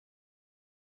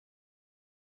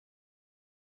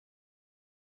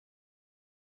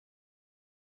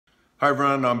Hi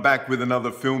everyone, I'm back with another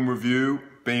film review.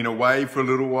 Been away for a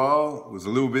little while, was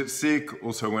a little bit sick,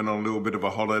 also went on a little bit of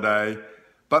a holiday.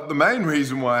 But the main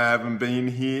reason why I haven't been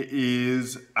here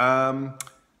is,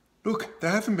 look,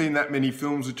 there haven't been that many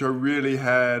films which I really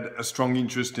had a strong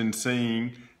interest in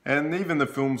seeing. And even the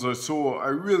films I saw, I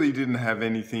really didn't have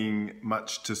anything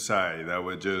much to say. They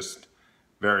were just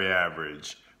very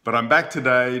average. But I'm back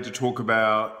today to talk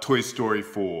about Toy Story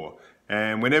 4.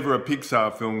 And whenever a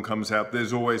Pixar film comes out,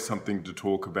 there's always something to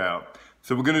talk about.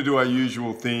 So we're going to do our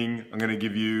usual thing. I'm going to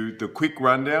give you the quick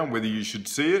rundown, whether you should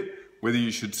see it, whether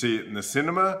you should see it in the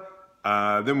cinema.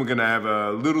 Then we're going to have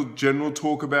a little general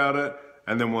talk about it,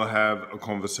 and then we'll have a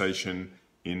conversation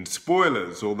in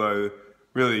spoilers, although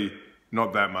really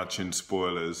not that much in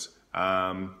spoilers.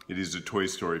 It is a Toy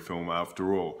Story film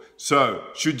after all. So,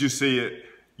 should you see it?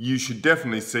 You should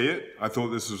definitely see it. I thought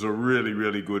this was a really,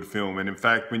 really good film. And in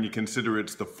fact, when you consider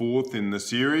it's the fourth in the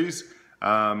series,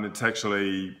 it's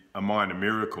actually a minor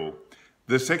miracle.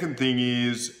 The second thing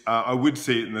is, I would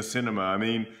see it in the cinema. I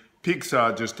mean,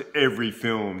 Pixar, just every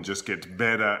film just gets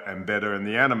better and better, and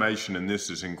the animation in this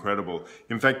is incredible.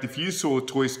 In fact, if you saw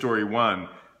Toy Story 1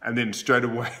 and then straight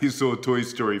away saw Toy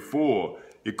Story 4,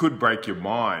 it could break your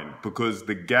mind because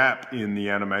the gap in the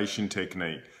animation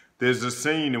technique. There's a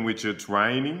scene in which it's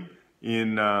raining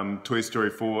in Toy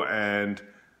Story 4 and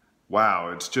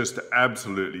wow, it's just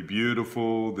absolutely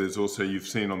beautiful. There's also, you've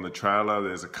seen on the trailer,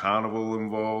 there's a carnival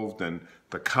involved and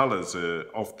the colors are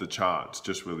off the charts,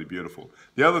 just really beautiful.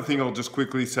 The other thing I'll just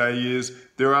quickly say is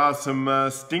there are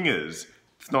some stingers.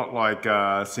 It's not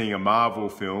like seeing a Marvel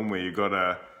film where you've got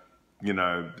to, you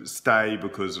know, stay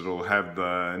because it'll have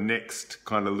the next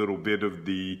kind of little bit of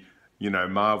the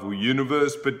Marvel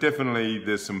universe, but definitely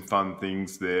there's some fun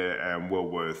things there and well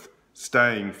worth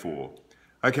staying for.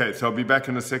 Okay, so I'll be back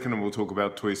in a second and we'll talk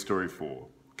about Toy Story 4.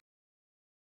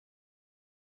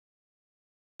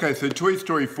 Okay, so Toy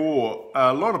Story 4,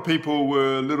 a lot of people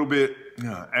were a little bit,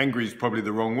 angry is probably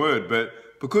the wrong word, but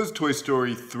because Toy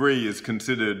Story 3 is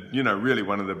considered, really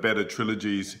one of the better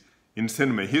trilogies in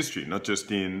cinema history, not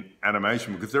just in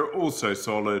animation, because they're all so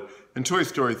solid, and Toy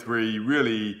Story 3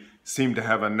 really seemed to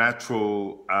have a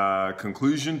natural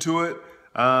conclusion to it.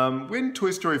 When Toy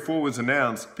Story 4 was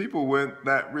announced, people weren't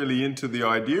that really into the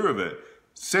idea of it.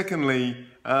 Secondly,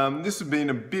 this has been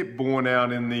a bit borne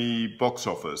out in the box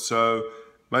office. So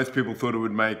most people thought it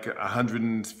would make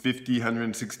 150,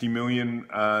 160 million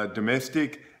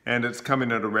domestic, and it's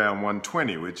coming at around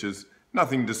 120, which is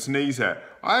nothing to sneeze at.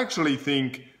 I actually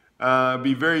think it'd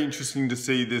be very interesting to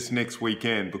see this next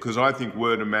weekend because I think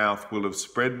word of mouth will have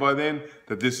spread by then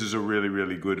that this is a really,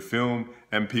 really good film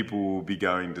and people will be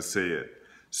going to see it.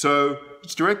 So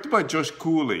it's directed by Josh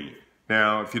Cooley.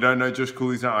 Now, if you don't know Josh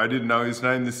Cooley's name, I didn't know his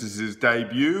name. This is his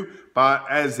debut, but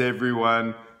as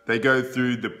everyone, they go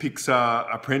through the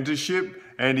Pixar apprenticeship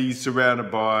and he's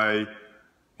surrounded by,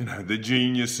 the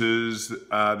geniuses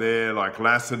there, like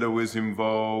Lasseter was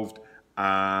involved.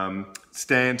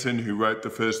 Stanton, who wrote the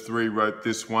first three, wrote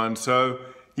this one. So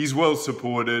he's well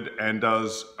supported and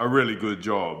does a really good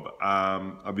job.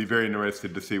 I'll be very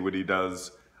interested to see what he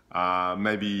does,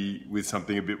 maybe with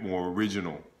something a bit more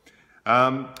original.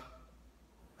 I'm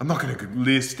not going to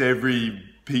list every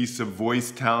piece of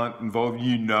voice talent involved.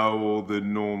 All the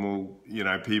normal,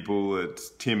 people. It's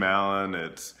Tim Allen,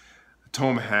 it's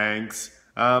Tom Hanks.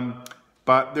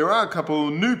 But there are a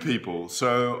couple new people,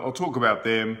 so I'll talk about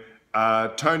them.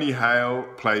 Tony Hale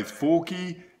plays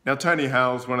Forky. Now, Tony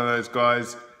Hale's one of those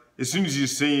guys, as soon as you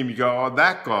see him, you go, oh,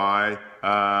 that guy,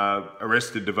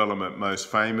 Arrested Development most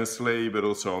famously, but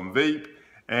also on Veep.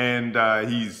 And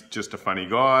he's just a funny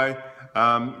guy.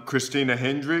 Christina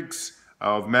Hendricks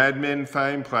of Mad Men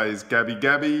fame plays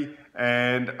Gabby.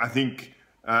 And I think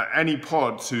Annie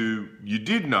Potts, who you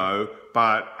did know,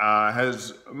 but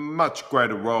has a much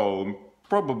greater role.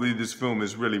 Probably this film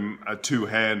is really a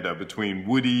two-hander between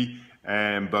Woody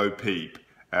and Bo Peep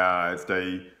as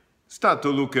they start to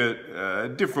look at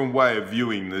a different way of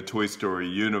viewing the Toy Story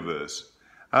universe.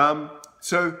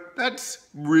 So that's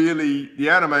really, the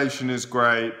animation is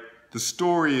great. The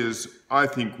story is, I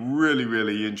think, really,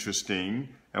 really interesting.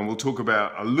 And we'll talk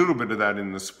about a little bit of that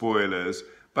in the spoilers.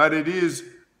 But it is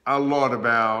a lot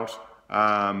about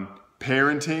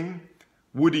parenting.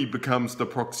 Woody becomes the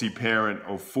proxy parent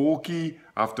of Forky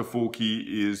after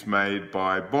Forky is made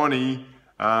by Bonnie,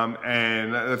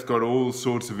 and that's got all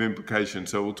sorts of implications.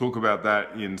 So we'll talk about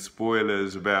that in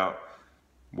spoilers about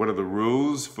what are the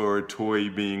rules for a toy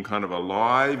being kind of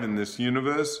alive in this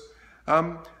universe.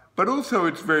 But also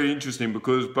it's very interesting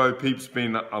because Bo Peep's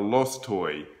been a lost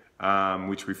toy,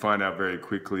 which we find out very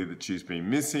quickly that she's been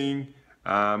missing.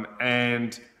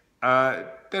 And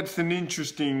that's an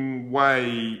interesting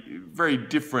way, very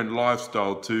different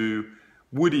lifestyle to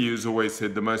Woody, who's always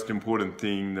said the most important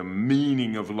thing, the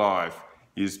meaning of life,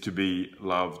 is to be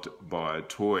loved by a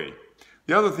toy.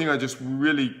 The other thing I just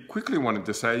really quickly wanted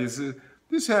to say is that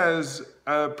this has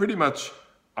pretty much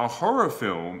a horror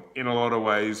film in a lot of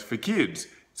ways for kids.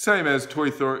 Same as Toy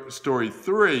Story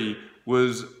 3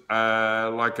 was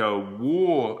like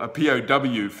a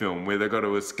POW film where they got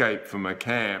to escape from a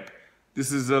camp.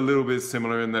 This is a little bit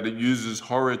similar in that it uses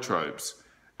horror tropes.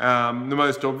 The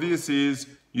most obvious is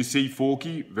you see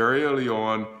Forky very early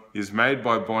on is made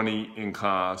by Bonnie in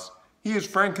class. He is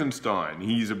Frankenstein.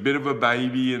 He's a bit of a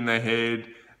baby in the head.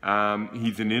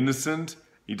 He's an innocent.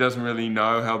 He doesn't really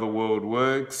know how the world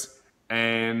works.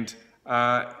 And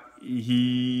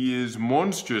he is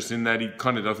monstrous in that he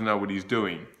kind of doesn't know what he's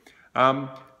doing.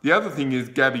 The other thing is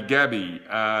Gabby Gabby.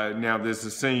 Now there's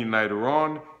a scene later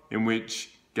on in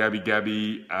which Gabby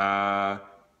Gabby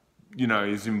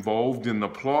is involved in the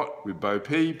plot with Bo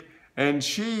Peep. And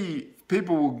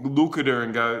people will look at her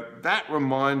and go, that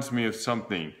reminds me of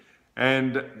something.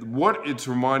 And what it's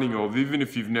reminding of, even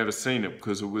if you've never seen it,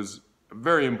 because it was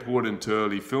very important to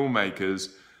early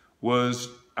filmmakers, was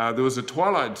there was a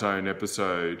Twilight Zone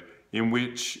episode in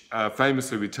which,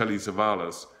 famously with Telly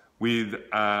Savalas, with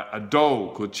a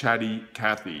doll called Chatty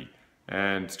Cathy,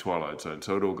 and it's Twilight Zone,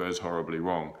 so it all goes horribly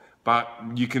wrong. But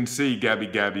you can see Gabby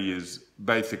Gabby is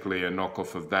basically a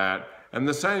knockoff of that. And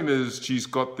the same as she's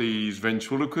got these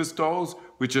ventriloquist dolls,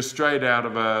 which are straight out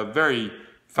of a very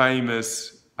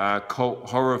famous cult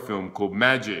horror film called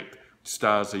Magic, which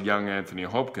stars a young Anthony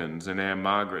Hopkins and Anne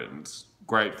Margaret. It's a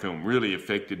great film, really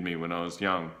affected me when I was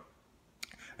young.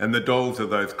 And the dolls are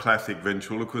those classic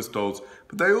ventriloquist dolls,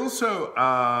 but they also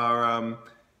are,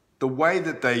 the way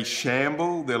that they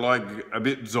shamble, they're like a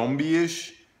bit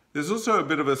zombie-ish. There's also a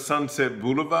bit of a Sunset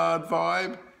Boulevard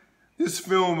vibe. This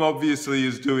film obviously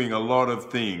is doing a lot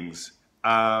of things,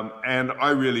 and I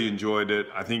really enjoyed it.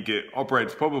 I think it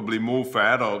operates probably more for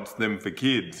adults than for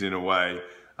kids in a way.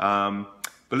 But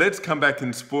let's come back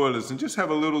in spoilers and just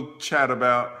have a little chat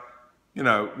about,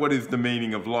 what is the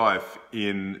meaning of life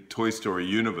in Toy Story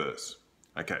universe.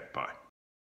 Okay, bye.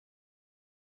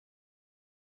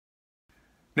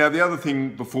 Now, the other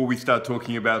thing before we start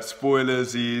talking about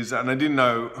spoilers is, and I didn't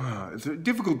know, it's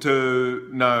difficult to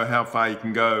know how far you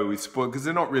can go with spoilers, because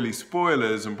they're not really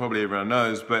spoilers, and probably everyone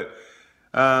knows, but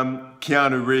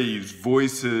Keanu Reeves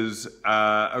voices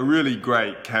a really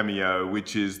great cameo,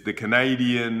 which is the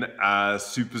Canadian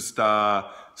superstar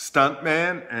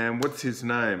stuntman, and what's his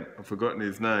name? I've forgotten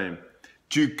his name.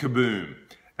 Duke Kaboom.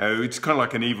 It's kind of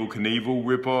like an Evel Knievel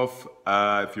ripoff,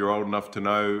 if you're old enough to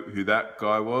know who that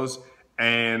guy was.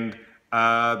 And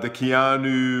the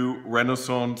Keanu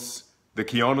Renaissance, the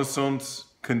Keanu-sance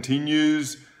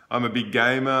continues. I'm a big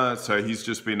gamer, so he's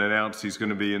just been announced he's going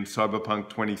to be in Cyberpunk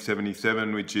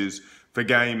 2077, which is, for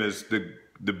gamers,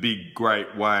 the big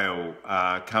great whale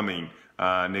coming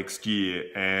next year.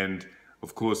 And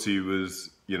of course he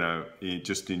was,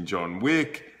 just in John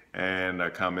Wick, and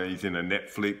he's in a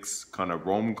Netflix kind of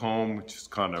rom-com, which is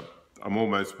kind of, I'm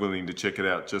almost willing to check it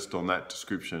out just on that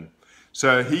description.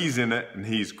 So he's in it, and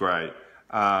he's great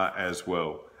as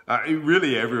well.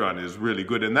 Really, everyone is really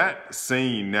good. And that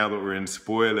scene, now that we're in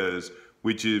spoilers,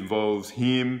 which involves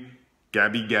him,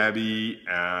 Gabby Gabby,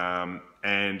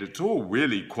 and it's all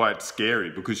really quite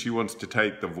scary because she wants to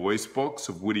take the voice box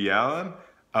of Woody Allen.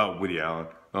 Woody Allen,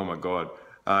 oh my God.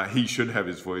 He should have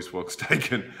his voice box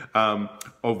taken,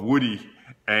 of Woody.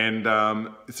 And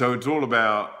so it's all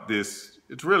about this,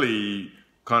 it's really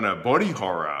kind of body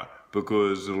horror,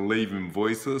 because it'll leave him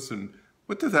voiceless. And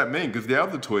what does that mean? Because the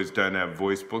other toys don't have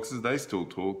voice boxes, they still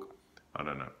talk. I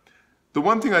don't know. The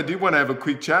one thing I did want to have a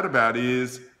quick chat about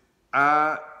is,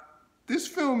 this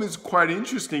film is quite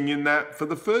interesting in that for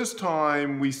the first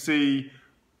time we see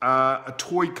a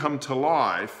toy come to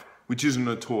life, which isn't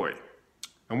a toy.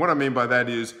 And what I mean by that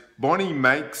is Bonnie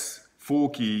makes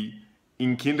Forky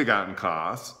in kindergarten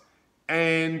class,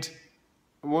 and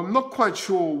well, I'm not quite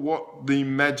sure what the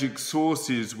magic source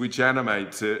is which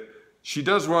animates it. She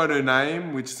does write her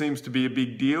name, which seems to be a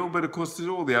big deal, but of course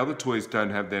all the other toys don't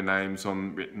have their names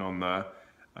written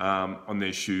on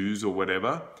their shoes or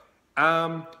whatever.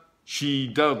 She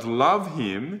does love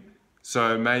him,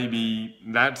 so maybe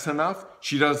that's enough.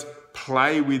 She does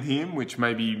play with him, which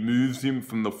maybe moves him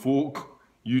from the fork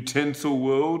utensil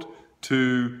world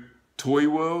to toy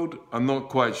world. I'm not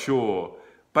quite sure.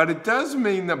 But it does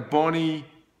mean that Bonnie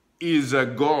is a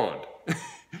god.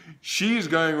 She is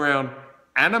going around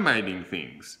animating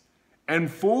things. And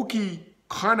Forky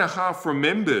kind of half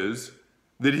remembers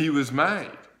that he was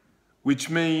made, which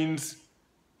means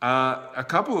a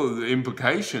couple of the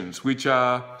implications, which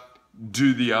are,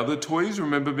 do the other toys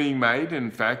remember being made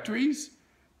in factories?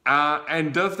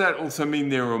 And does that also mean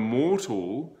they're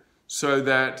immortal, so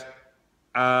that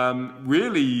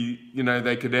really, you know,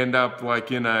 they could end up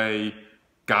like in a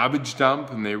garbage dump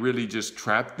and they're really just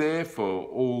trapped there for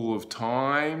all of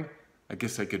time? I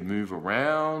guess they could move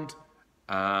around.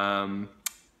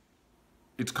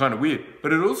 It's kind of weird.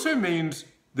 But it also means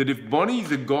that if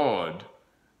Bonnie's a god,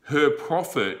 her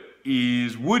prophet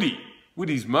is Woody.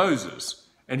 Woody's Moses.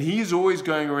 And he's always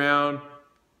going around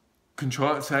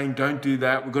saying, don't do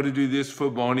that, we've got to do this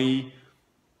for Bonnie.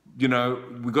 You know,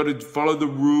 we've got to follow the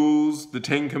rules, the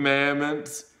 10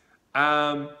 Commandments.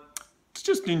 It's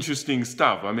just interesting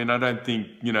stuff. I mean, I don't think,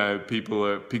 you know,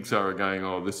 people at Pixar are going,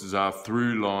 oh, this is our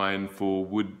through line for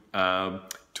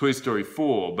Toy Story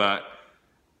 4, but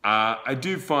I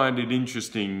do find it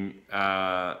interesting,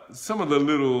 some of the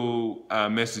little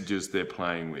messages they're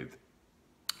playing with.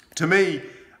 To me,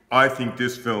 I think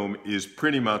this film is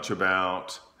pretty much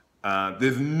about,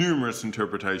 there's numerous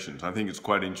interpretations. I think it's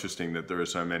quite interesting that there are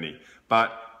so many.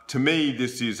 But to me,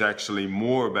 this is actually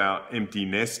more about empty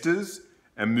nesters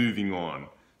and moving on.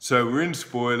 So we're in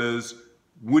spoilers.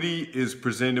 Woody is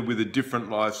presented with a different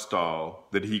lifestyle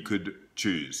that he could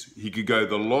choose. He could go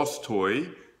the lost toy.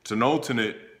 It's an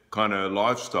alternate kind of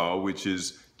lifestyle, which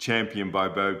is championed by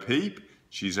Bo Peep.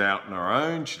 She's out on her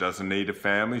own. She doesn't need a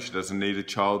family. She doesn't need a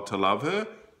child to love her.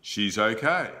 She's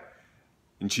okay.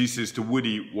 And she says to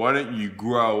Woody, why don't you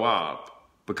grow up,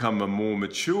 become a more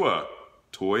mature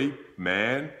toy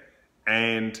man,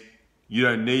 and you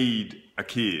don't need a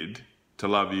kid to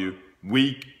love you.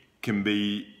 We can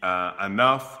be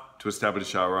enough to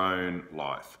establish our own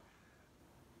life.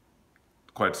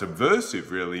 Quite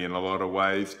subversive, really, in a lot of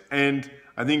ways. And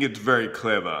I think it's very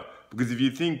clever, because if you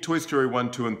think Toy Story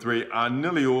 1, 2, and 3 are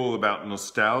nearly all about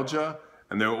nostalgia,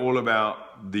 and they're all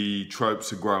about the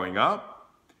tropes of growing up.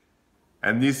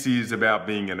 And this is about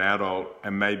being an adult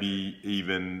and maybe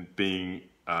even being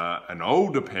an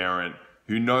older parent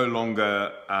who no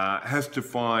longer has to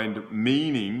find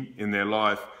meaning in their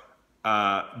life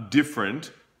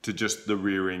different to just the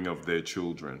rearing of their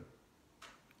children.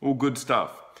 All good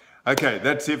stuff. Okay,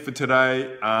 that's it for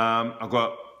today. I've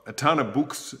got a ton of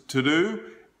books to do,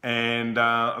 and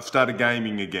I've started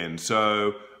gaming again.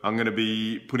 So I'm going to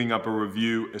be putting up a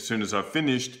review as soon as I've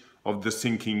finished of The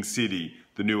Sinking City,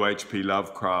 the new H.P.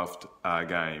 Lovecraft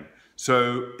game.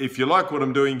 So if you like what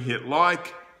I'm doing, hit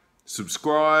like,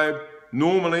 subscribe.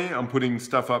 Normally, I'm putting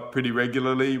stuff up pretty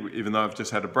regularly, even though I've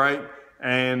just had a break.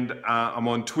 And I'm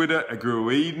on Twitter,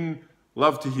 @GuruEden.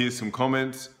 Love to hear some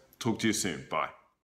comments. Talk to you soon. Bye.